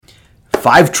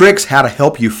5 tricks how to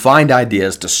help you find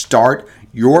ideas to start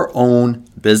your own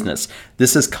business.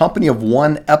 This is Company of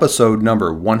One, episode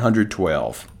number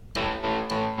 112.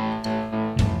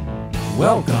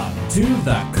 Welcome to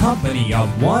the Company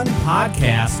of One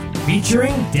podcast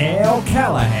featuring Dale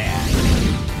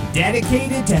Callahan,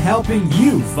 dedicated to helping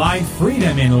you find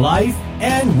freedom in life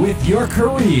and with your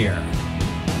career.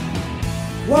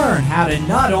 Learn how to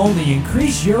not only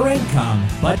increase your income,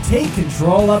 but take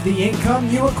control of the income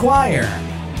you acquire.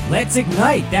 Let's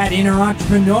ignite that inner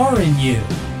entrepreneur in you.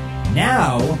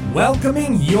 Now,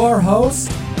 welcoming your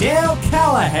host, Dale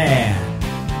Callahan.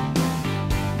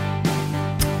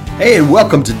 Hey, and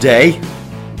welcome today.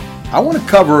 I want to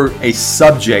cover a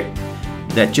subject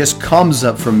that just comes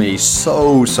up for me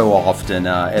so often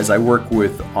as I work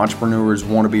with entrepreneurs,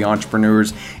 wannabe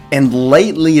entrepreneurs, and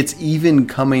lately it's even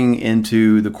coming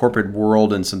into the corporate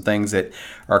world and some things that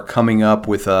are coming up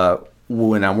with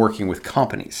when I'm working with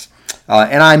companies.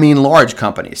 And I mean large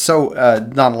companies, so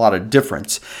not a lot of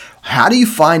difference. How do you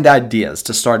find ideas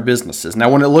to start businesses? Now,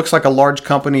 when it looks like a large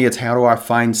company, it's how do I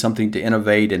find something to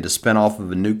innovate and to spin off of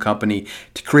a new company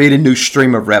to create a new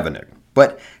stream of revenue?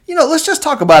 But, let's just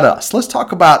talk about us. Let's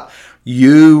talk about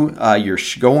you. You're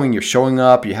showing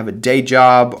up, you have a day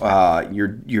job,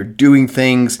 you're doing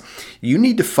things. You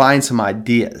need to find some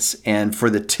ideas. And for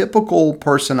the typical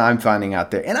person I'm finding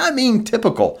out there, and I mean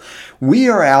typical, we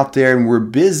are out there and we're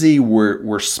busy,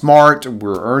 we're smart,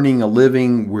 we're earning a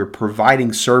living, we're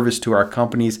providing service to our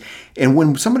companies. And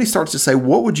when somebody starts to say,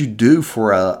 what would you do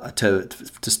to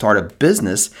start a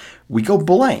business? We go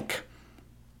blank.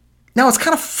 Now, it's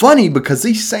kind of funny because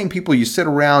these same people, you sit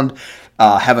around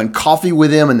having coffee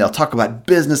with them and they'll talk about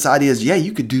business ideas. Yeah,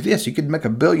 you could do this. You could make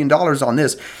 $1 billion on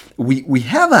this. We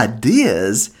have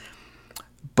ideas,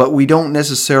 but we don't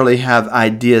necessarily have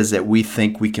ideas that we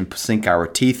think we can sink our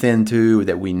teeth into,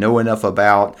 that we know enough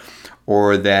about,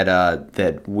 or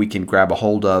that we can grab a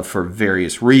hold of for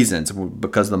various reasons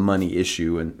because of the money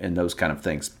issue and those kind of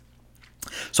things.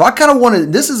 So I kind of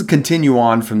wanted, this is a continue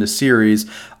on from the series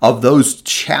of those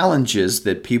challenges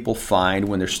that people find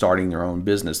when they're starting their own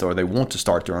business or they want to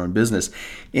start their own business.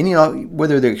 And,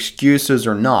 whether they're excuses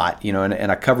or not,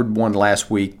 and I covered one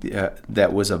last week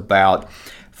that was about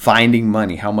finding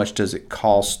money. How much does it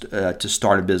cost to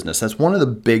start a business? That's one of the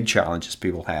big challenges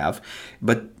people have.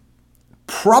 But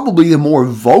probably the more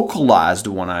vocalized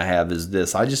one I have is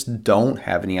this. I just don't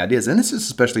have any ideas. And this is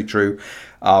especially true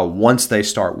once they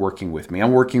start working with me.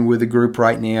 I'm working with a group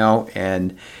right now,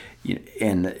 and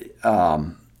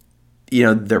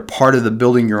they're part of the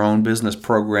Building Your Own Business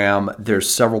program. There's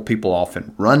several people off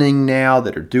and running now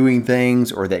that are doing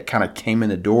things or that kind of came in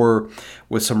the door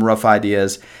with some rough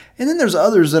ideas. And then there's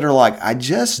others that are like, I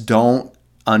just don't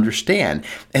understand.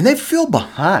 And they feel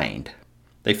behind.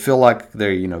 They feel like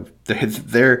they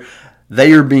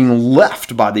are being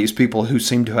left by these people who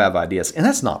seem to have ideas. And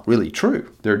that's not really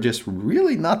true. They're just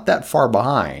really not that far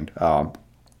behind.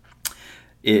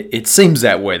 It seems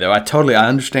that way, though. I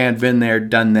understand, been there,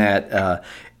 done that,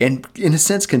 and in a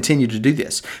sense continue to do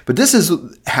this. But this is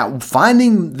how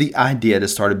finding the idea to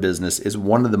start a business is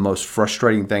one of the most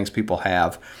frustrating things people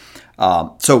have.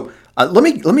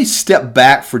 Let me step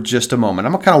back for just a moment.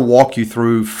 I'm going to kind of walk you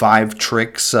through 5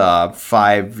 tricks, 5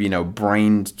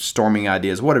 brainstorming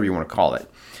ideas, whatever you want to call it.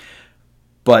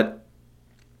 But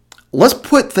let's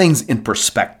put things in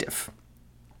perspective.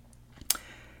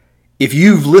 If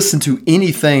you've listened to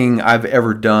anything I've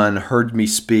ever done, heard me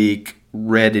speak,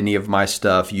 read any of my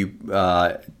stuff, you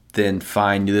then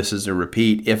find this is a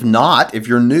repeat. If not, if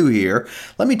you're new here,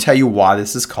 let me tell you why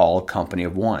this is called Company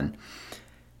of One.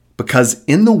 Because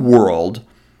in the world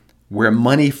where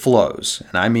money flows,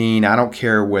 and I mean, I don't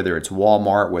care whether it's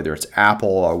Walmart, whether it's Apple,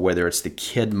 or whether it's the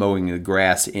kid mowing the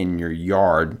grass in your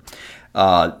yard,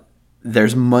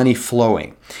 there's money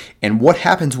flowing. And what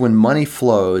happens when money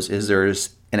flows is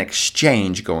there's an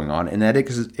exchange going on, and that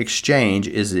exchange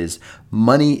is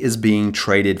money is being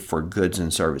traded for goods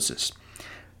and services.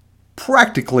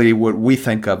 Practically what we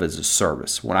think of as a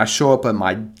service. When I show up at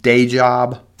my day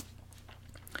job,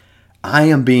 I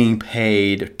am being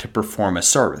paid to perform a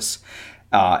service.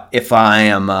 If I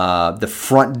am the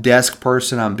front desk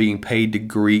person, I'm being paid to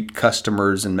greet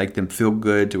customers and make them feel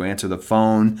good, to answer the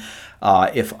phone.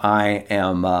 If I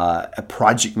am a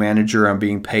project manager, I'm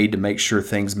being paid to make sure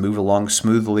things move along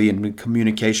smoothly and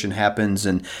communication happens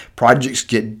and projects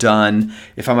get done.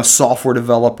 If I'm a software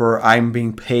developer, I'm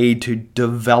being paid to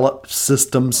develop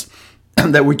systems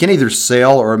that we can either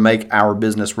sell or make our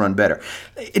business run better.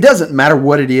 It doesn't matter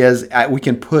what it is. We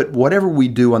can put whatever we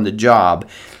do on the job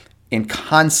in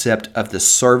concept of the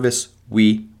service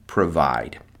we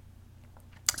provide.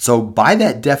 So by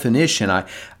that definition, I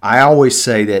always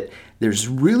say that there's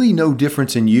really no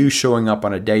difference in you showing up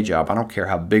on a day job. I don't care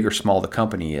how big or small the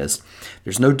company is.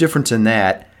 There's no difference in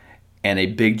that and a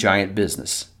big giant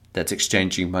business that's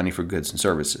exchanging money for goods and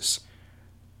services.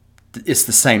 It's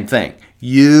the same thing.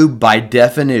 You, by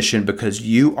definition, because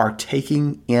you are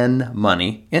taking in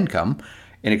money, income,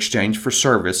 in exchange for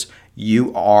service,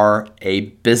 you are a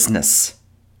business.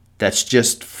 That's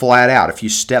just flat out. If you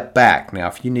step back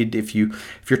now, if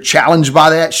you're challenged by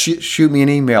that, shoot me an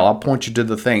email. I'll point you to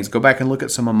the things. Go back and look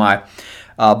at some of my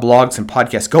blogs and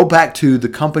podcasts. Go back to the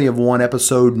Company of One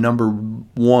episode number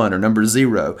 1 or number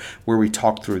 0 where we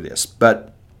talked through this.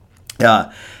 But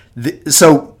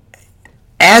so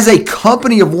as a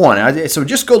company of one, so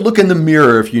just go look in the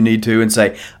mirror if you need to and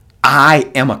say,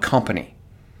 I am a company.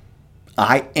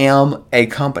 I am a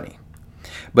company.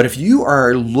 But if you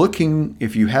are looking,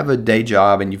 if you have a day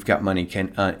job and you've got money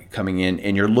coming in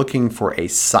and you're looking for a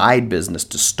side business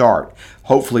to start,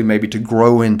 hopefully maybe to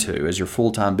grow into as your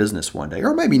full-time business one day,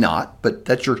 or maybe not, but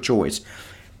that's your choice.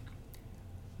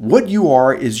 What you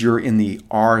are is you're in the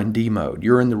R&D mode.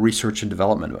 You're in the research and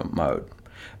development mode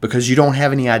because you don't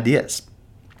have any ideas.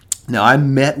 Now, I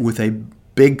met with a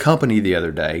big company the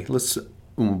other day,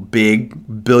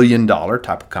 big billion-dollar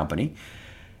type of company,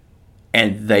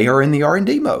 and they are in the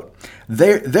R&D mode.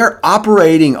 They're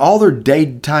operating all their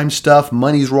daytime stuff.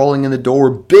 Money's rolling in the door.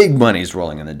 Big money's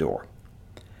rolling in the door.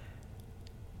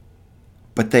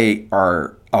 But they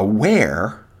are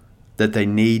aware that they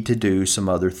need to do some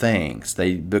other things.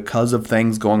 Because of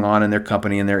things going on in their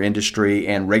company, in their industry,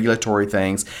 and regulatory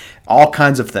things, all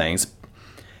kinds of things,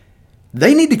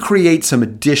 they need to create some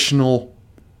additional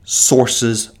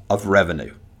sources of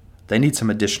revenue. They need some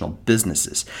additional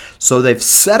businesses. So they've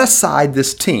set aside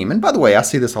this team. And by the way, I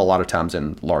see this a lot of times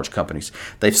in large companies.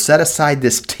 They've set aside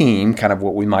this team, kind of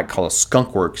what we might call a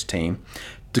skunkworks team,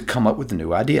 to come up with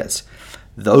new ideas.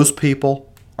 Those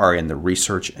people are in the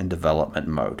research and development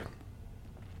mode.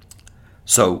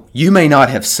 So you may not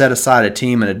have set aside a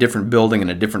team in a different building in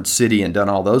a different city and done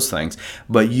all those things,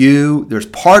 but there's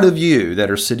part of you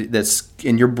that's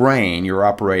in your brain. You're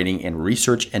operating in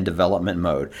research and development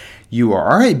mode. You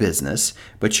are a business,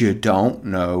 but you don't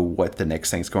know what the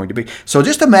next thing's going to be. So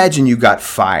just imagine you got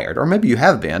fired, or maybe you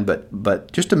have been,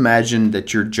 but just imagine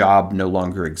that your job no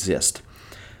longer exists.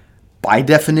 By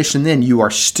definition, then you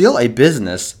are still a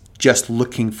business, just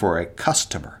looking for a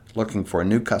customer. Looking for a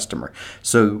new customer.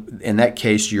 So in that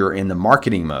case, you're in the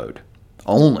marketing mode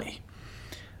only.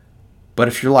 But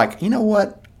if you're like, you know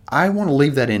what, I want to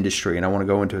leave that industry and I want to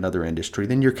go into another industry,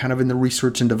 then you're kind of in the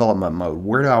research and development mode.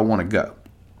 Where do I want to go?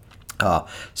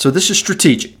 So this is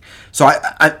strategic. So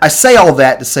I say all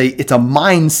that to say it's a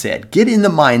mindset. Get in the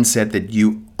mindset that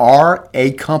you are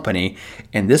a company,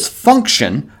 and this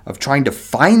function of trying to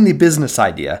find the business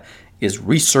idea is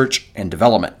research and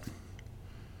development.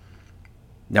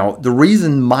 Now, the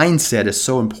reason mindset is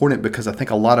so important because I think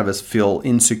a lot of us feel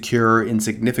insecure,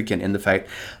 insignificant in the fact,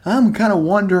 I'm kind of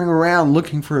wandering around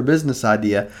looking for a business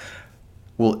idea.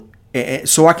 Well,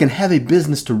 so I can have a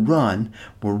business to run.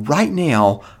 Well, right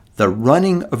now, the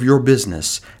running of your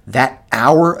business, that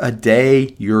hour a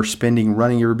day you're spending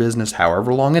running your business,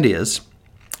 however long it is.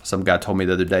 Some guy told me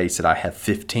the other day, he said, I have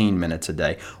 15 minutes a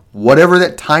day. Whatever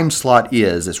that time slot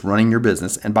is, it's running your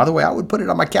business. And by the way, I would put it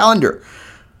on my calendar.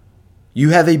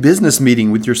 You have a business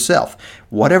meeting with yourself.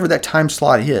 Whatever that time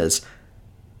slot is,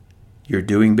 you're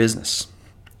doing business.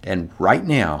 And right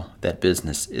now, that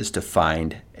business is to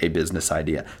find a business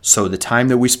idea. So the time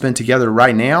that we spend together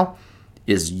right now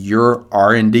is your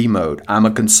R&D mode. I'm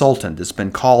a consultant that's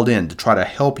been called in to try to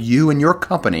help you and your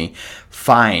company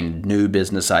find new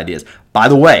business ideas. By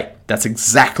the way, that's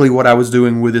exactly what I was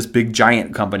doing with this big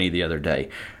giant company the other day.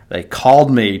 They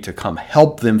called me to come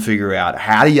help them figure out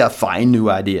how do you find new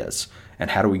ideas. And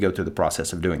how do we go through the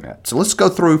process of doing that? So let's go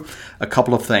through a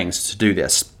couple of things to do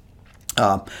this.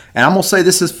 And I'm going to say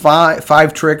this is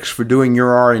five tricks for doing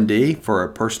your R&D for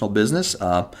a personal business.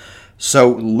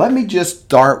 So let me just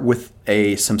start with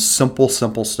some simple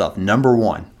stuff. Number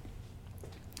 1,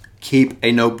 keep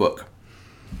a notebook.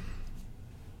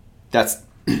 That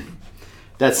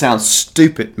sounds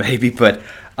stupid maybe, but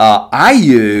I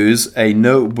use a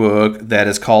notebook that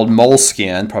is called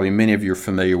Moleskine. Probably many of you are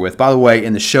familiar with. By the way,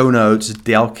 in the show notes,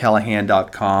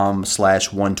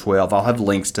 DaleCallahan.com/112. I'll have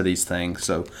links to these things.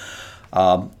 So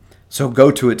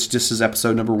go to it. It's just as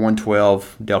episode number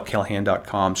 112,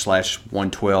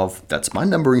 DaleCallahan.com/112. That's my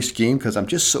numbering scheme because I'm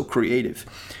just so creative.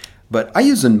 But I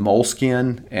use a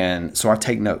Moleskine, and so I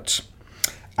take notes.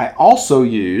 I also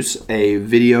use a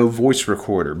video voice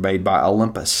recorder made by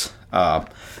Olympus.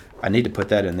 I need to put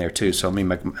that in there too, so let me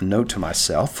make a note to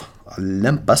myself.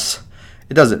 Olympus.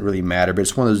 It doesn't really matter, but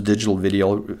it's one of those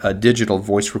digital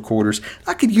voice recorders.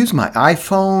 I could use my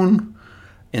iPhone,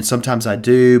 and sometimes I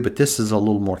do, but this is a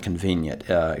little more convenient,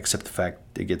 except the fact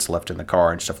it gets left in the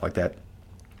car and stuff like that.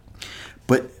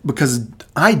 But because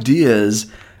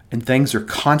ideas and things are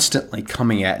constantly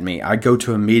coming at me, I go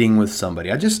to a meeting with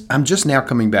somebody. I'm just now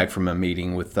coming back from a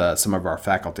meeting with some of our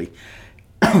faculty.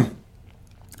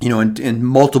 And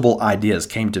multiple ideas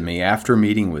came to me after a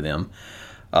meeting with them.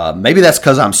 Maybe that's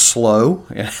because I'm slow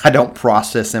and I don't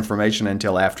process information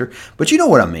until after. But you know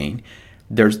what I mean.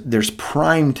 There's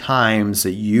prime times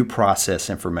that you process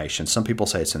information. Some people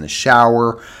say it's in the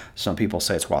shower. Some people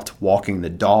say it's while it's walking the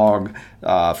dog.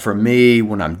 For me,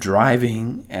 when I'm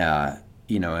driving,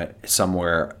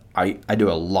 somewhere, I do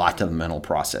a lot of mental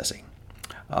processing.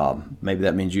 Maybe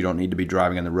that means you don't need to be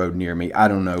driving on the road near me. I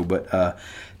don't know, but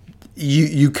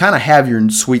you kind of have your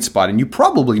sweet spot, and you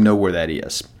probably know where that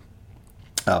is.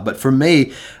 But for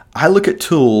me, I look at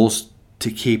tools to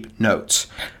keep notes.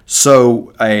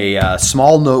 So a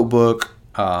small notebook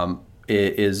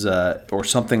is or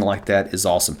something like that is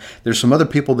awesome. There's some other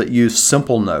people that use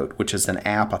Simple Note, which is an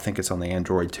app. I think it's on the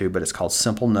Android too, but it's called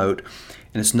Simple Note,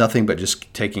 and it's nothing but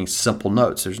just taking simple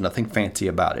notes. There's nothing fancy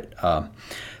about it.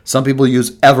 Some people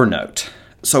use Evernote.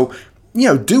 So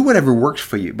do whatever works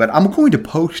for you. But I'm going to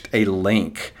post a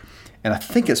link, and I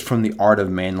think it's from the Art of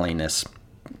Manliness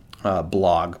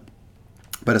blog,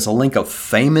 but it's a link of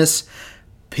famous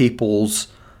people's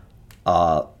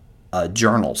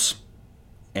journals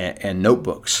and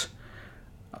notebooks,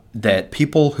 that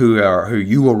people who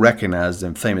you will recognize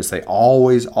them famous. They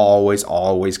always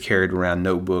carried around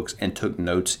notebooks and took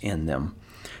notes in them.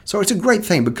 So it's a great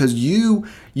thing because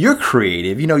you're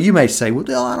creative. You may say,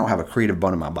 well, I don't have a creative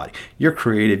bone in my body. You're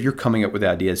creative. You're coming up with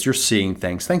ideas. You're seeing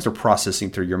things. Things are processing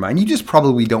through your mind. You just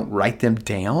probably don't write them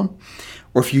down.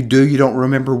 Or if you do, you don't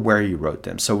remember where you wrote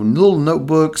them. So little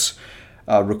notebooks,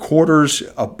 recorders,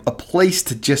 a place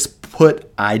to just put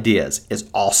ideas is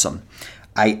awesome.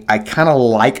 I kind of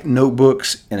like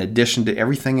notebooks in addition to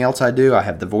everything else I do. I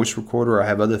have the voice recorder. I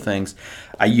have other things.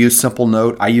 I use Simple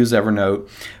Note. I use Evernote.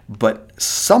 But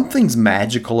something's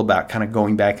magical about kind of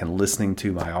going back and listening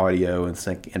to my audio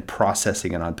and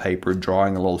processing it on paper,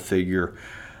 drawing a little figure.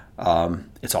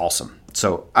 It's awesome.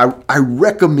 So I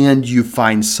recommend you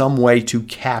find some way to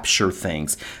capture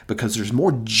things, because there's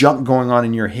more junk going on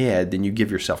in your head than you give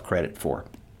yourself credit for.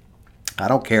 I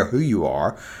don't care who you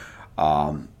are.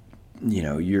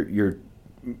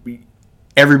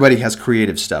 Everybody has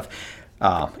creative stuff.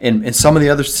 And some of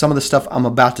the stuff I'm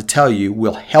about to tell you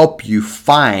will help you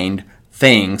find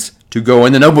things to go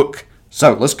in the notebook.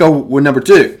 So let's go with number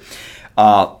 2.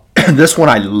 This one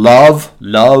I love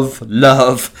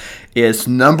is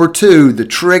number 2. The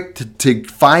trick to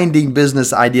finding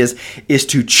business ideas is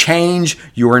to change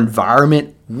your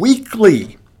environment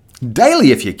weekly.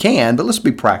 Daily if you can, but let's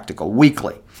be practical.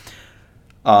 Weekly.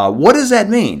 What does that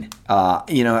mean?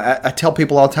 I tell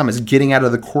people all the time, it's getting out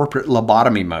of the corporate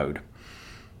lobotomy mode.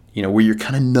 Where you're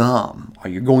kind of numb, or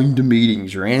you're going to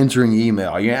meetings, you're answering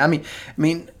email. I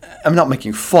mean, I'm not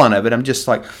making fun of it. I'm just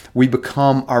like, we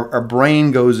become, our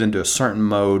brain goes into a certain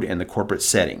mode in the corporate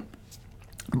setting.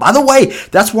 By the way,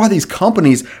 that's why these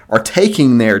companies are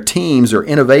taking their teams or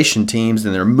innovation teams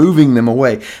and they're moving them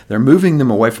away. They're moving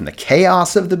them away from the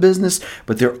chaos of the business,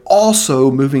 but they're also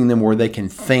moving them where they can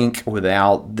think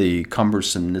without the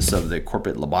cumbersomeness of the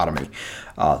corporate lobotomy.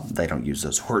 They don't use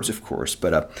those words, of course,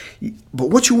 but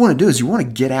what you want to do is you want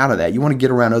to get out of that. You want to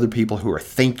get around other people who are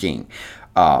thinking.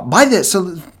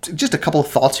 So just a couple of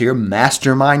thoughts here.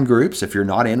 Mastermind groups. If you're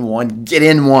not in one, get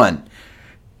in one.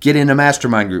 Get in a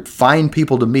mastermind group. Find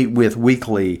people to meet with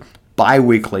weekly,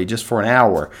 bi-weekly, just for an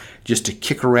hour, just to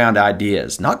kick around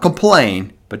ideas. Not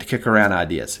complain, but to kick around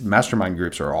ideas. Mastermind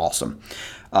groups are awesome.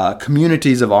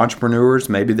 Communities of entrepreneurs.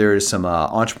 Maybe there is some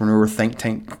entrepreneur think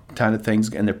tank kind of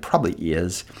things, and there probably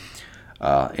is.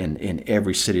 In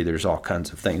every city, there's all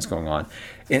kinds of things going on.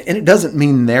 And it doesn't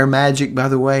mean they're magic, by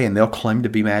the way, and they'll claim to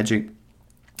be magic,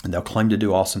 and they'll claim to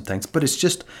do awesome things, but it's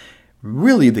just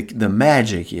really the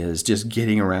magic is just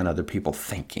getting around other people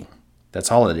thinking.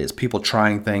 That's all it is. People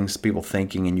trying things, people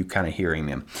thinking, and you kind of hearing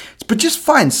them. But just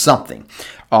find something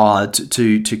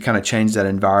to kind of change that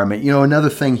environment.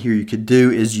 Another thing here you could do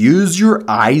is use your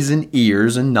eyes and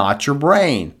ears and not your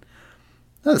brain.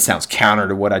 Now, that sounds counter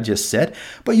to what I just said,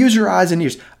 but use your eyes and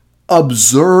ears.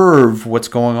 Observe what's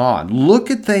going on.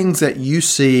 Look at things that you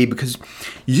see, because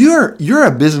you're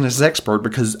a business expert,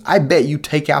 because I bet you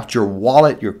take out your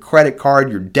wallet, your credit card,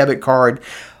 your debit card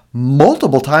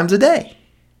multiple times a day.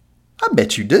 I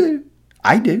bet you do.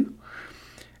 I do.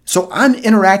 So I'm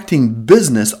interacting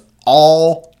business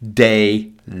all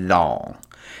day long.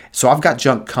 So I've got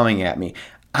junk coming at me.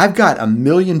 I've got a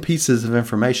million pieces of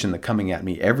information that coming at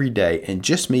me every day, and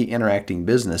just me interacting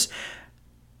business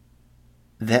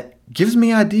that gives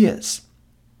me ideas.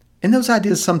 And those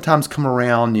ideas sometimes come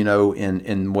around,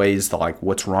 in ways like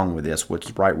what's wrong with this,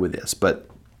 what's right with this. But,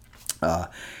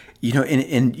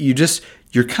 and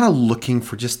you're kind of looking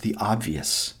for just the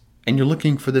obvious, and you're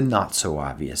looking for the not so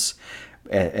obvious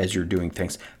as you're doing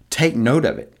things. Take note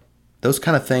of it. Those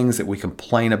kind of things that we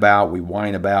complain about, we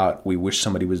whine about, we wish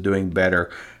somebody was doing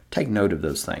better. Take note of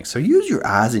those things. So use your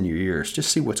eyes and your ears.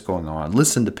 Just see what's going on.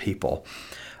 Listen to people.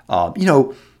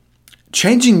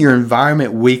 Changing your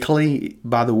environment weekly,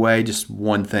 by the way, just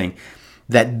one thing.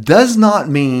 That does not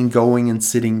mean going and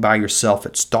sitting by yourself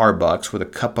at Starbucks with a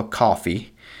cup of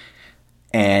coffee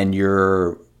and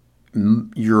your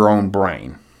own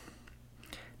brain.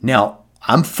 Now,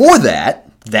 I'm for that.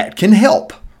 That can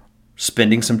help.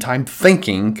 Spending some time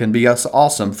thinking can be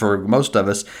awesome. For most of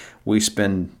us, we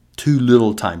spend too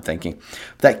little time thinking.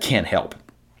 That can help.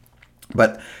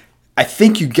 But I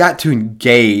think you got to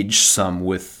engage some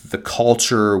with the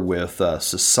culture, with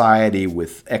society,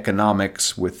 with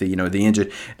economics, with the engine.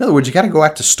 In other words, you got to go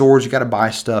out to stores, you got to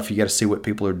buy stuff, you got to see what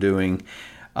people are doing,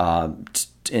 and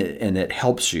it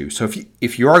helps you. So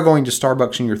if you are going to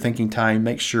Starbucks in your thinking time,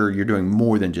 make sure you're doing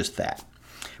more than just that.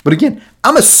 But again,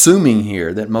 I'm assuming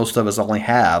here that most of us only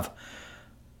have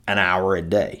an hour a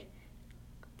day.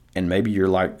 And maybe you're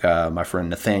like my friend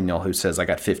Nathaniel, who says, I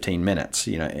got 15 minutes.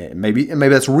 Maybe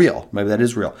that's real. Maybe that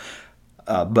is real.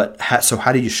 So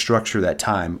how do you structure that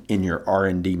time in your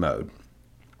R&D mode?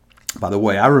 By the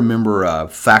way, I remember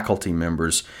faculty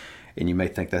members, and you may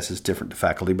think this is different to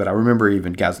faculty, but I remember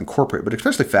even guys in corporate, but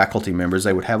especially faculty members,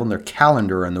 they would have on their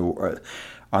calendar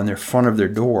on their front of their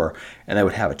door, and they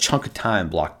would have a chunk of time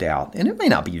blocked out. And it may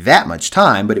not be that much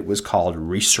time, but it was called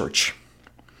research.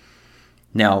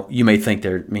 Now, you may think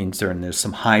that means there's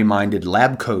some high-minded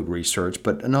lab coat research,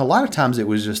 but no, a lot of times it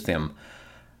was just them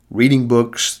reading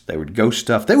books. They would go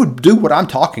stuff. They would do what I'm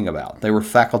talking about. They were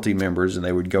faculty members, and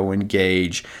they would go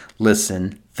engage,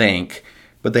 listen, think,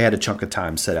 but they had a chunk of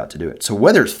time set out to do it. So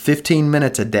whether it's 15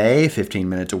 minutes a day, 15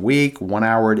 minutes a week, 1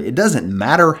 hour, it doesn't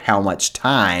matter how much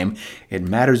time. It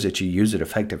matters that you use it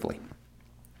effectively.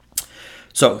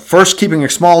 So first, keeping a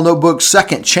small notebook.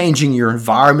 Second, changing your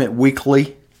environment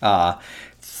weekly.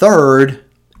 Third,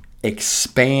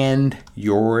 expand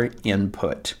your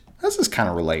input. This is kind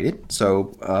of related.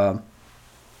 So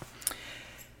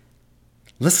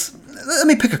let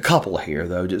me pick a couple here,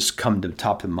 though, just come to the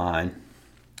top of mind.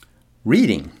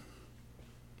 Reading.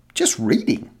 Just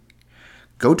reading.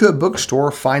 Go to a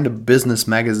bookstore, find a business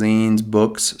magazines,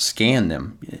 books, scan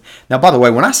them. Now, by the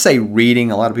way, when I say reading,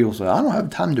 a lot of people say, I don't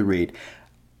have time to read.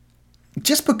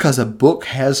 Just because a book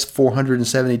has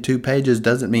 472 pages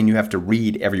doesn't mean you have to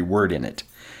read every word in it.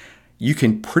 You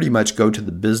can pretty much go to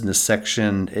the business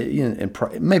section, and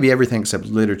maybe everything except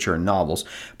literature and novels,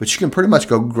 but you can pretty much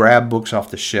go grab books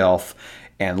off the shelf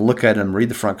and look at them, read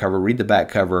the front cover, read the back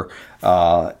cover,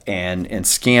 and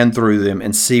scan through them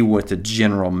and see what the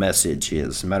general message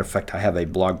is. As a matter of fact, I have a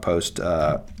blog post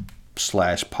 /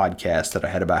 podcast that I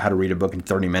had about how to read a book in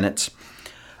 30 minutes.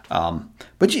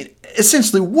 But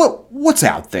essentially, what's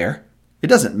out there? It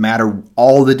doesn't matter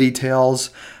all the details.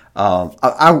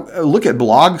 I look at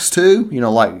blogs too,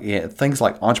 things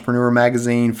like Entrepreneur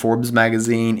Magazine, Forbes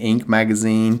Magazine, Inc.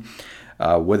 Magazine,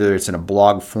 whether it's in a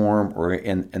blog form or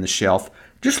in the shelf.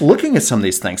 Just looking at some of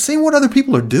these things, seeing what other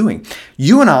people are doing.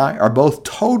 You and I are both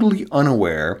totally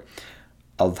unaware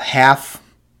of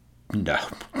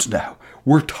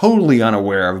we're totally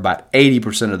unaware of about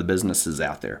 80% of the businesses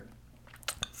out there.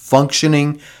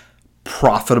 Functioning,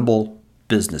 profitable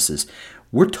businesses.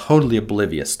 We're totally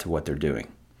oblivious to what they're doing.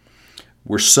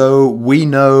 We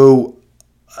know,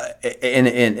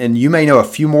 and you may know a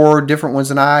few more different ones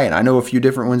than and I know a few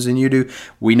different ones than you do.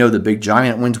 We know the big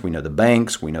giant ones. We know the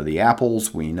banks. We know the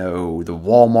Apples. We know the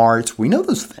Walmarts. We know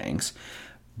those things.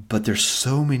 But there's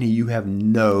so many you have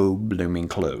no blooming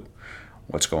clue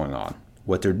what's going on,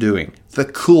 what they're doing, the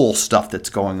cool stuff that's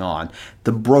going on,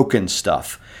 the broken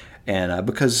stuff. And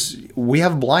because we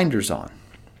have blinders on.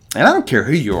 And I don't care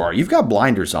who you are. You've got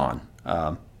blinders on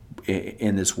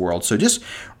in this world. So just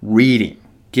reading,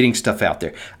 getting stuff out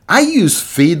there. I use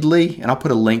Feedly, and I'll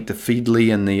put a link to Feedly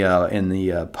in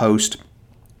the post.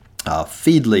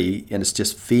 Feedly, and it's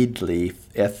just Feedly,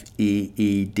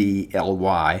 Feedly,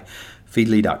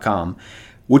 Feedly.com,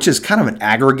 which is kind of an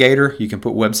aggregator. You can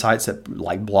put websites that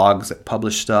like blogs that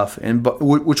publish stuff,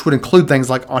 which would include things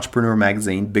like Entrepreneur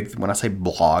Magazine. When I say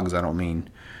blogs, I don't mean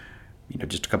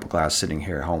just a couple guys sitting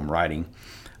here at home writing,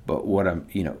 but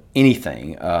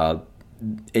anything.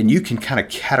 and you can kind of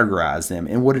categorize them.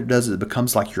 And what it does is it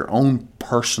becomes like your own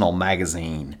personal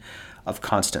magazine of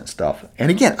constant stuff. And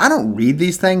again, I don't read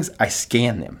these things, I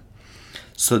scan them.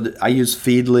 So I use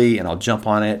Feedly, and I'll jump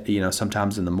on it,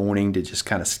 sometimes in the morning to just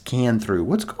kind of scan through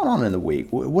what's going on in the week.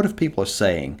 What if people are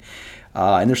saying?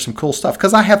 And there's some cool stuff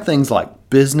because I have things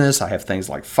like business, I have things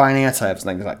like finance, I have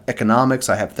things like economics,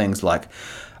 I have things like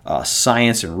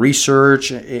science and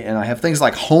research, and I have things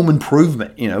like home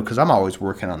improvement, because I'm always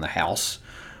working on the house.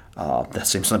 That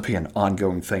seems to be an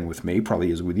ongoing thing with me, probably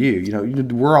is with you.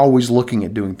 We're always looking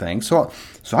at doing things. So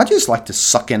I just like to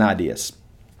suck in ideas.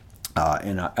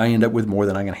 And I end up with more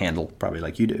than I can handle, probably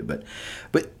like you do.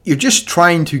 But you're just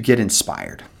trying to get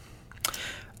inspired.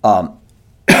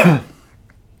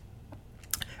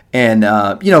 And,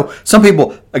 some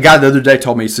people, a guy the other day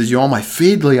told me, he says, on my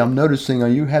Feedly, I'm noticing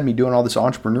you had me doing all this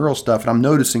entrepreneurial stuff, and I'm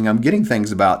noticing I'm getting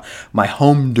things about my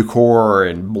home decor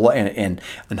and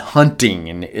hunting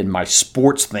and my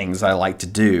sports things I like to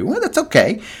do. Well, that's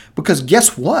okay, because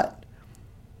guess what?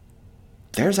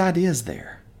 There's ideas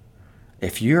there.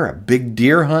 If you're a big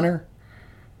deer hunter,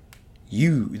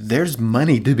 there's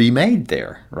money to be made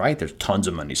there, right? There's tons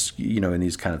of money, in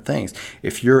these kind of things.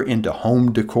 If you're into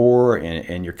home decor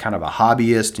and you're kind of a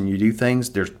hobbyist and you do things,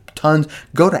 there's tons.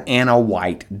 Go to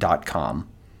AnnaWhite.com,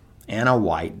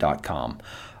 AnnaWhite.com,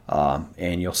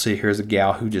 and you'll see here's a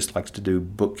gal who just likes to do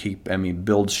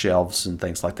build shelves and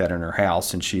things like that in her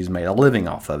house, and she's made a living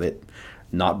off of it,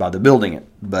 not by the building it,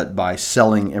 but by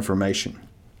selling information.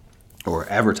 Or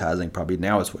advertising, probably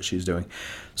now is what she's doing.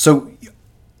 So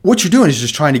what you're doing is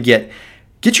just trying to get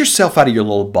yourself out of your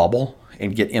little bubble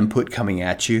and get input coming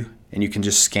at you, and you can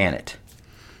just scan it.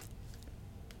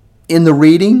 In the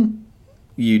reading,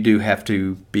 you do have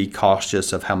to be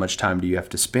cautious of how much time do you have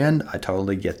to spend. I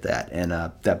totally get that, and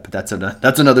that's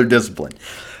another discipline.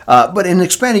 But in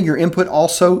expanding your input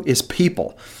also is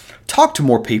people. Talk to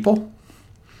more people.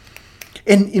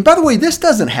 And by the way, this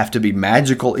doesn't have to be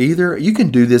magical either. You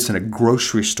can do this in a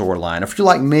grocery store line. If you're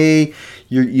like me,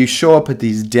 you show up at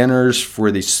these dinners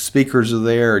where these speakers are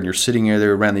there and you're sitting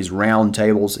there around these round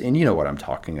tables, and you know what I'm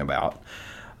talking about.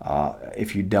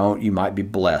 If you don't, you might be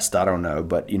blessed. I don't know.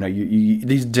 But,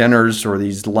 these dinners or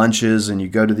these lunches, and you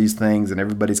go to these things and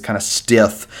everybody's kind of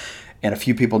stiff. And a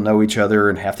few people know each other,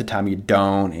 and half the time you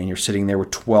don't, and you're sitting there with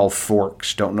 12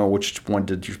 forks, don't know which one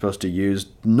you're supposed to use,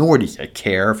 nor do you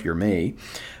care if you're me.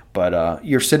 But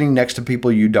you're sitting next to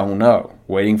people you don't know,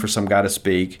 waiting for some guy to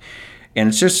speak. And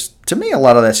it's just, to me, a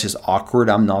lot of that's just awkward.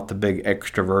 I'm not the big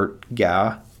extrovert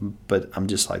guy, but I'm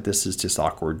just like, this is just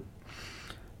awkward.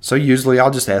 So usually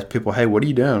I'll just ask people, hey, what are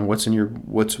you doing? What's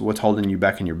holding you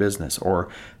back in your business? Or,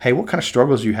 hey, what kind of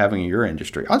struggles are you having in your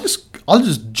industry? I'll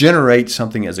just generate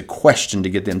something as a question to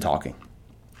get them talking.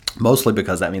 Mostly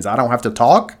because that means I don't have to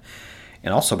talk,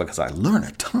 and also because I learn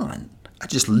a ton. I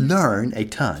just learn a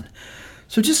ton.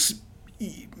 So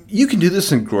you can do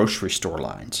this in grocery store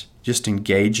lines. Just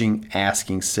engaging,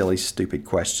 asking silly, stupid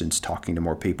questions, talking to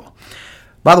more people.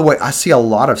 By the way, I see a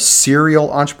lot of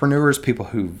serial entrepreneurs, people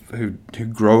who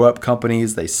grow up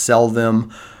companies, they sell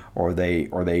them, or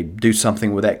they do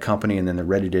something with that company and then they're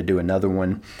ready to do another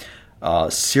one.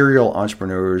 Serial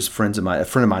entrepreneurs, a friend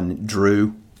of mine,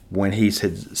 Drew, when he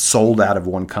had sold out of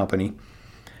one company,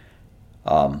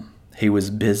 he was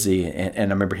busy, and I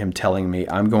remember him telling me,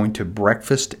 I'm going to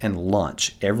breakfast and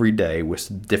lunch every day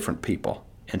with different people,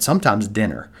 and sometimes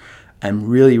dinner. I'm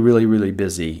really, really, really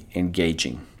busy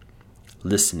engaging,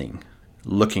 listening,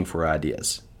 looking for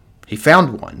ideas. He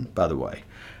found one, by the way,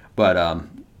 but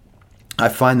I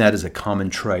find that as a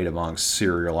common trait among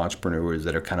serial entrepreneurs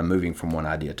that are kind of moving from one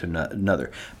idea to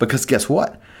another. Because guess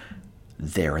what?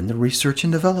 They're in the research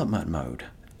and development mode.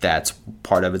 That's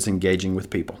part of it's engaging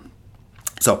with people.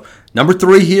 So number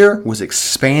 3 here was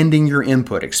expanding your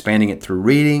input, expanding it through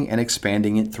reading and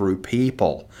expanding it through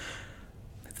people.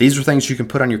 These are things you can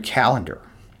put on your calendar.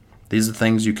 These are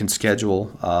things you can schedule,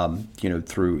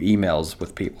 through emails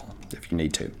with people if you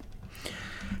need to.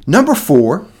 Number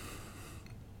 4,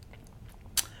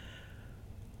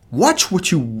 watch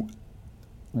what you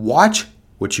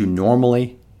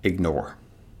normally ignore.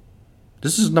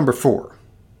 This is number 4.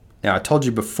 Now, I told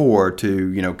you before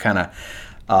to, kind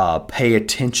of pay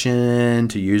attention,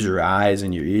 to use your eyes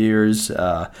and your ears,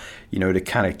 to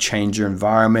kind of change your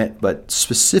environment. But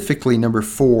specifically number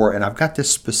 4, and I've got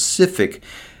this specific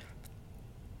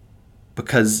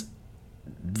because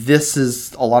this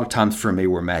is a lot of times for me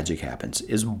where magic happens,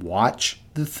 is watch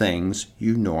the things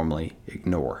you normally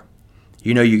ignore.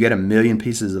 You get 1 million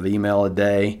pieces of email a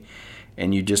day,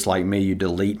 and you just like me, you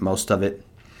delete most of it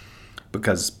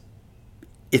because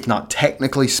it's not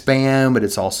technically spam, but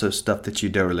it's also stuff that you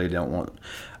really don't want.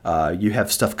 You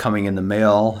have stuff coming in the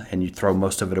mail and you throw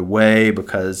most of it away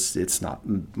because it's not,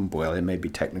 well, it may be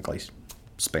technically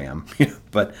spam,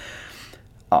 but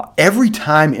every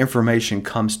time information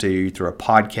comes to you through a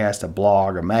podcast, a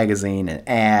blog, a magazine, an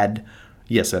ad,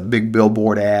 yes, a big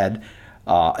billboard ad,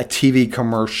 a TV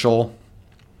commercial,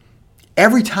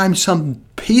 every time some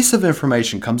piece of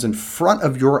information comes in front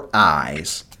of your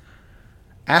eyes,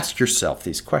 ask yourself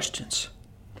these questions.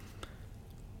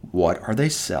 What are they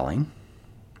selling?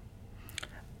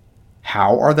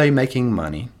 How are they making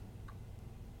money?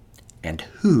 And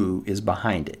who is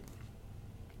behind it?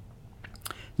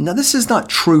 Now, this is not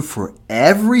true for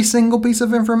every single piece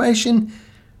of information.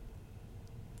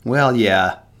 Well,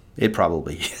 yeah, it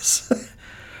probably is.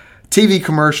 TV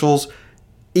commercials,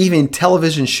 even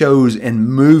television shows and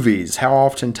movies. How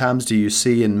oftentimes do you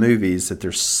see in movies that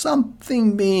there's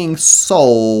something being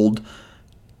sold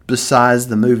besides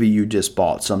the movie you just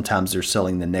bought? Sometimes they're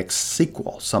selling the next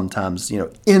sequel. Sometimes,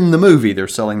 in the movie they're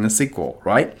selling the sequel,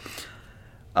 right?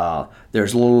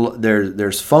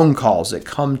 There's phone calls that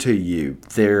come to you.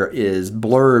 There is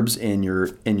blurbs in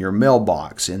your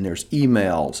mailbox, and there's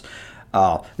emails.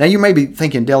 Now you may be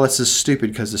thinking, Dale, this is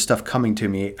stupid because the stuff coming to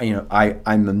me,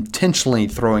 I'm intentionally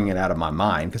throwing it out of my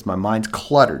mind because my mind's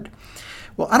cluttered.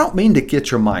 Well, I don't mean to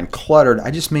get your mind cluttered.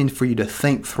 I just mean for you to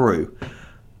think through.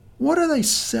 What are they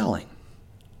selling?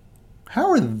 How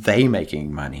are they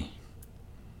making money?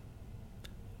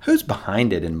 Who's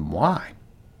behind it and why?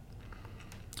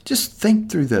 Just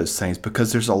think through those things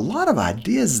because there's a lot of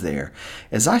ideas there.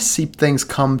 As I see things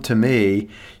come to me,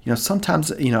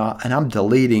 sometimes, and I'm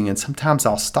deleting, and sometimes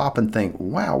I'll stop and think,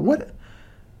 wow,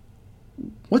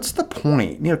 what's the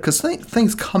point? Because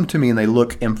things come to me and they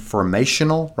look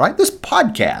informational, right? This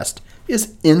podcast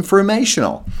is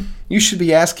informational. You should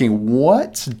be asking,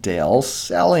 what's Dale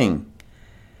selling?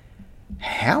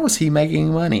 How is he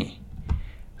making money?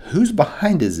 Who's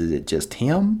behind it? Is it just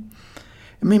him?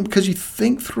 Because you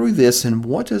think through this, and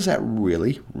what does that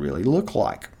really, really look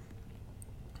like?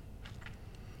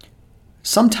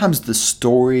 Sometimes the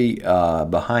story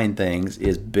behind things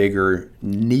is bigger,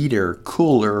 neater,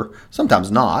 cooler. Sometimes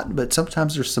not, but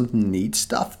sometimes there's some neat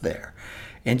stuff there.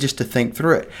 And just to think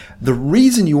through it. The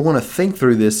reason you want to think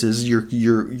through this is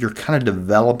you're kind of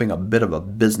developing a bit of a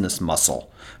business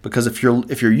muscle. Because if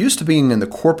you're used to being in the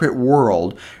corporate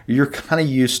world, you're kind of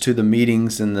used to the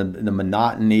meetings and the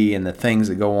monotony and the things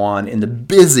that go on in the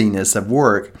busyness of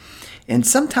work. And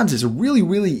sometimes it's really,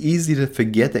 really easy to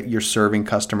forget that you're serving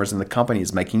customers and the company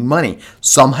is making money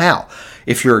somehow.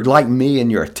 If you're like me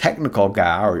and you're a technical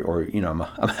guy, or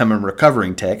I'm a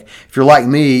recovering tech. If you're like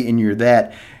me and you're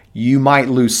that, you might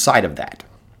lose sight of that.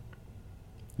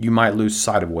 You might lose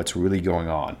sight of what's really going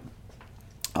on.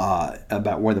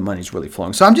 About where the money's really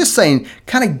flowing. So I'm just saying,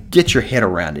 kind of get your head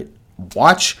around it.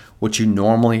 Watch what you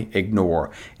normally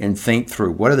ignore and think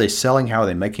through. What are they selling? How are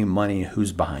they making money? And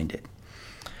who's behind it?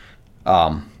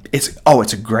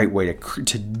 It's a great way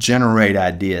to generate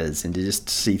ideas and to just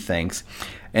see things.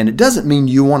 And it doesn't mean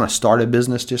you want to start a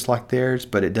business just like theirs,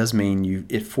 but it does mean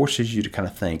it forces you to kind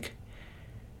of think,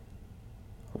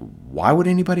 why would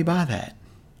anybody buy that?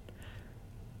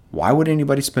 Why would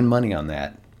anybody spend money on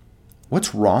that?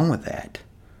 What's wrong with that?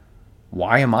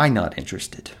 Why am I not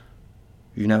interested?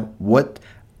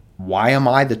 Why am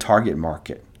I the target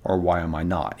market, or why am I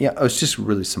not? Yeah, it's just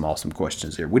really some awesome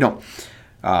questions here. We're not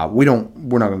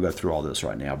going to go through all this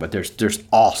right now, but there's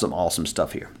awesome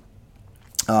stuff here.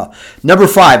 Number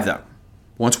 5 though.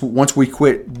 Once we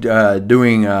quit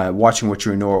doing watching what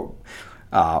you ignore,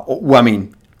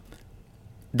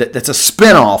 that's a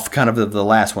spin-off kind of the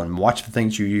last one. Watch the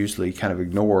things you usually kind of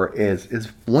ignore is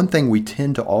one thing we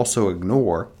tend to also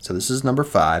ignore. So this is number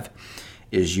 5,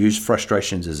 is use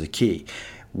frustrations as a key.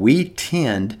 We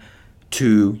tend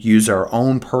to use our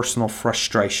own personal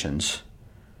frustrations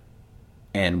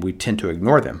and we tend to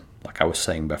ignore them, like I was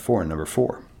saying before in number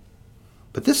 4.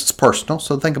 But this is personal,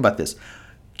 so think about this.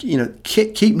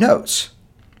 Keep notes.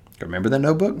 Remember that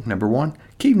notebook? Number 1,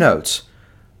 keep notes.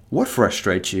 What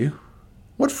frustrates you?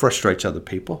 What frustrates other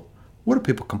people? What do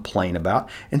people complain about?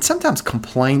 And sometimes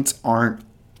complaints aren't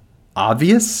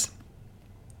obvious.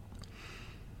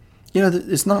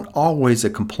 It's not always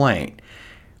a complaint.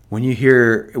 When you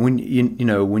hear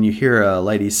a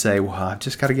lady say, "Well, I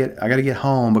got to get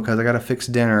home because I got to fix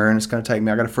dinner and it's going to take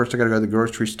me. I got to go to the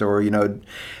grocery store,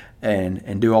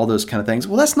 and do all those kind of things."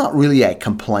 Well, that's not really a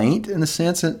complaint in the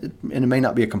sense, and it may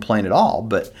not be a complaint at all.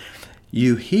 But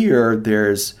you hear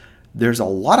there's a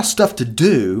lot of stuff to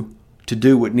do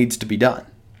what needs to be done,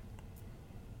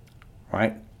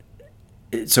 right?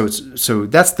 So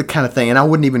that's the kind of thing. And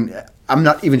I I'm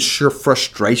not even sure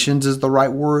frustrations is the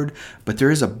right word, but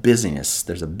there is a busyness.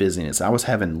 There's a busyness. I was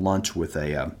having lunch with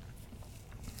a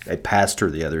pastor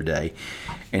the other day,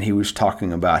 and he was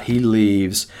talking about he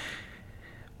leaves.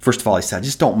 First of all, he said, I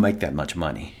just don't make that much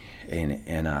money.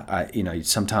 And I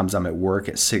sometimes I'm at work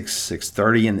at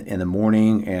 6:30 in the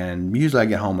morning, and usually I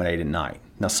get home at 8 at night.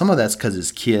 Now, some of that's because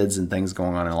it's kids and things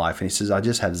going on in life. And he says, I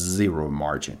just have zero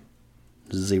margin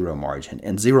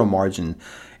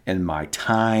in my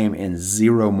time and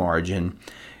zero margin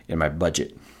in my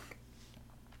budget.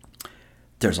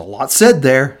 There's a lot said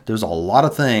there. There's a lot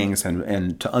of things,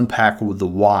 and to unpack with the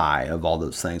why of all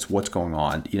those things, what's going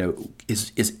on,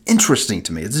 is interesting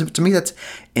to me. To me, that's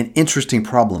an interesting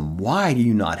problem. Why do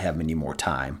you not have any more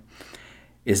time?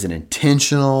 Is it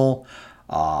intentional?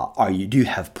 Do you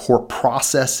have poor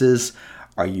processes?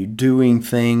 Are you doing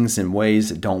things in ways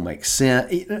that don't make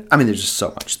sense? I mean, there's just so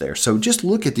much there. So just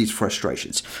look at these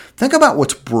frustrations. Think about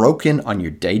what's broken on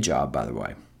your day job, by the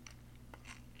way.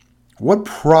 What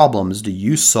problems do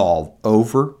you solve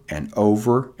over and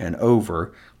over and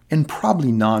over in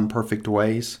probably non-perfect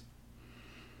ways?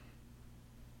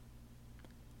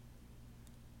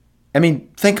 I mean,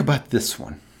 think about this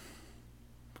one,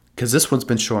 because this one's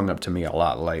been showing up to me a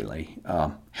lot lately.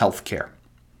 Healthcare.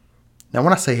 Now,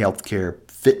 when I say healthcare,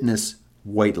 fitness,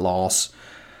 weight loss,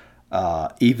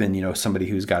 even somebody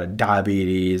who's got a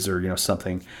diabetes or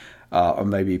something. Or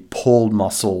maybe pulled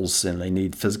muscles and they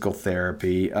need physical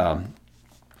therapy. So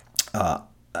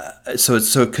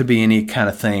it could be any kind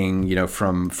of thing,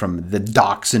 from the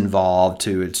docs involved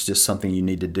to it's just something you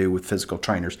need to do with physical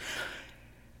trainers.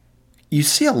 You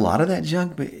see a lot of that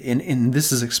junk, and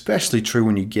this is especially true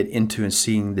when you get into and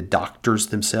seeing the doctors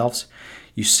themselves.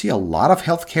 You see a lot of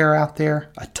healthcare out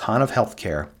there, a ton of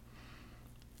healthcare,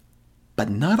 but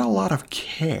not a lot of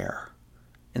care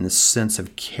in the sense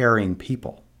of caring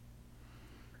people.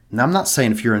 Now, I'm not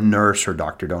saying if you're a nurse or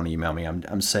doctor, don't email me.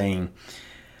 I'm saying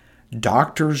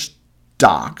docs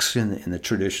in the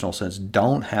traditional sense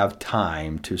don't have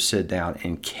time to sit down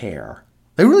and care.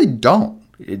 They really don't.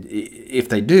 If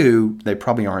they do, they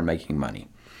probably aren't making money.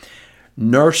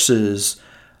 Nurses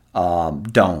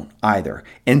don't either.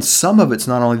 And some of it's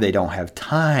not only they don't have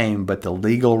time, but the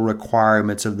legal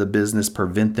requirements of the business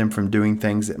prevent them from doing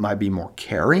things that might be more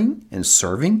caring and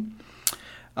serving.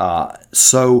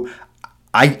 So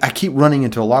I keep running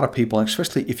into a lot of people,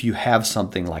 especially if you have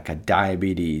something like a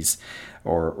diabetes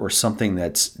or something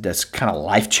that's kind of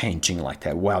life-changing like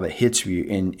that. Wow, that hits you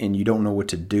and you don't know what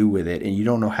to do with it, and you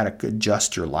don't know how to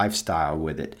adjust your lifestyle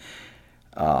with it.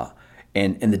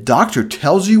 And the doctor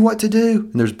tells you what to do,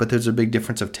 but there's a big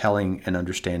difference of telling and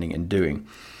understanding and doing.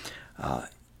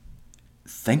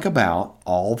 Think about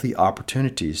all the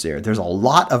opportunities there. There's a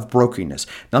lot of brokenness.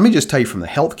 Now, let me just tell you, from the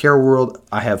healthcare world,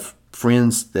 I have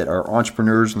friends that are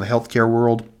entrepreneurs in the healthcare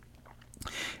world,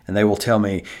 and they will tell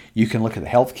me you can look at the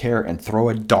healthcare and throw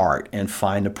a dart and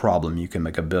find a problem you can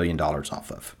make $1 billion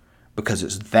off of because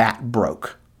it's that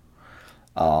broke.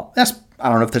 I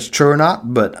don't know if that's true or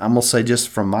not, but I'm going to say just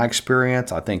from my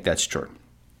experience, I think that's true.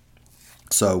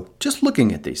 So just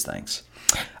looking at these things.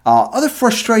 Other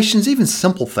frustrations, even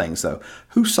simple things though.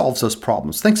 Who solves those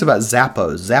problems? Think about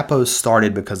Zappos. Zappos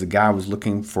started because a guy was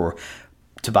looking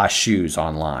to buy shoes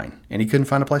online, and he couldn't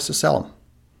find a place to sell them.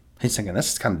 He's thinking,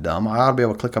 this is kind of dumb. I ought to be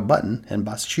able to click a button and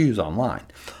buy shoes online.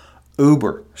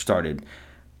 Uber started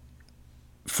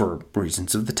for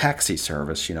reasons of the taxi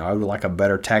service. I would like a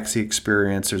better taxi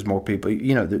experience. There's more people.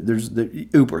 There's the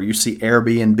Uber. You see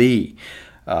Airbnb,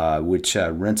 which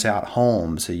rents out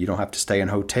homes, so you don't have to stay in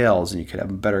hotels, and you could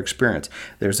have a better experience.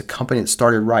 There's a company that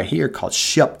started right here called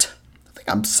Shipt. I think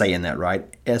I'm saying that right.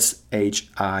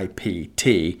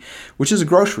 SHIPT, which is a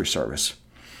grocery service,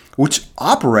 which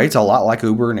operates a lot like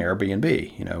Uber and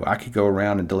Airbnb. I could go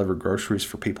around and deliver groceries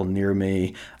for people near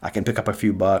me. I can pick up a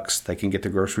few bucks. They can get the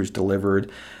groceries delivered.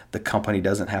 The company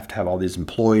doesn't have to have all these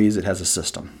employees. It has a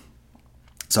system.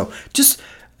 So just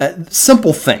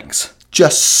simple things.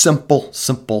 Just simple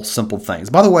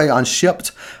things. By the way, on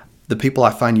Shipt, the people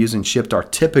I find using Shipt are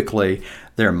typically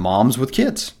they're moms with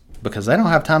kids, because they don't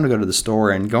have time to go to the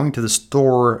store, and going to the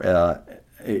store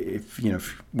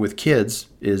with kids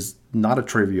is not a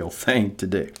trivial thing to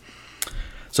do.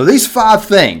 So these 5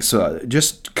 things,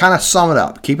 just kind of sum it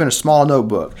up. Keeping a small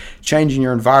notebook, changing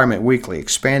your environment weekly,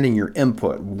 expanding your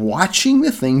input, watching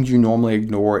the things you normally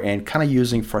ignore, and kind of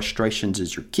using frustrations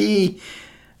as your key.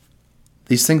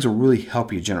 These things will really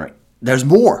help you generate. There's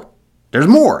more.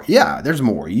 Yeah, there's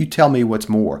more. You tell me what's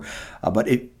more.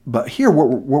 But here,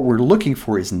 what we're looking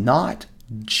for is not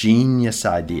genius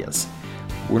ideas.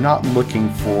 We're not looking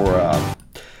for.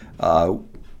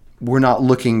 We're not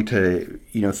looking to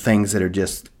things that are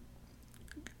just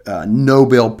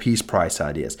Nobel Peace Prize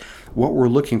ideas. What we're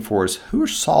looking for is who are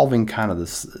solving kind of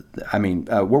this.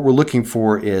 What we're looking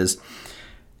for is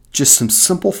just some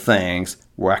simple things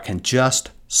where I can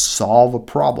just solve a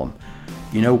problem.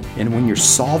 And when you're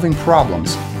solving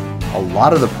problems, a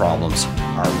lot of the problems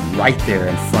are right there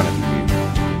in front of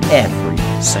you every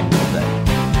single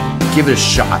day. Give it a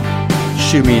shot.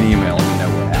 Shoot me an email.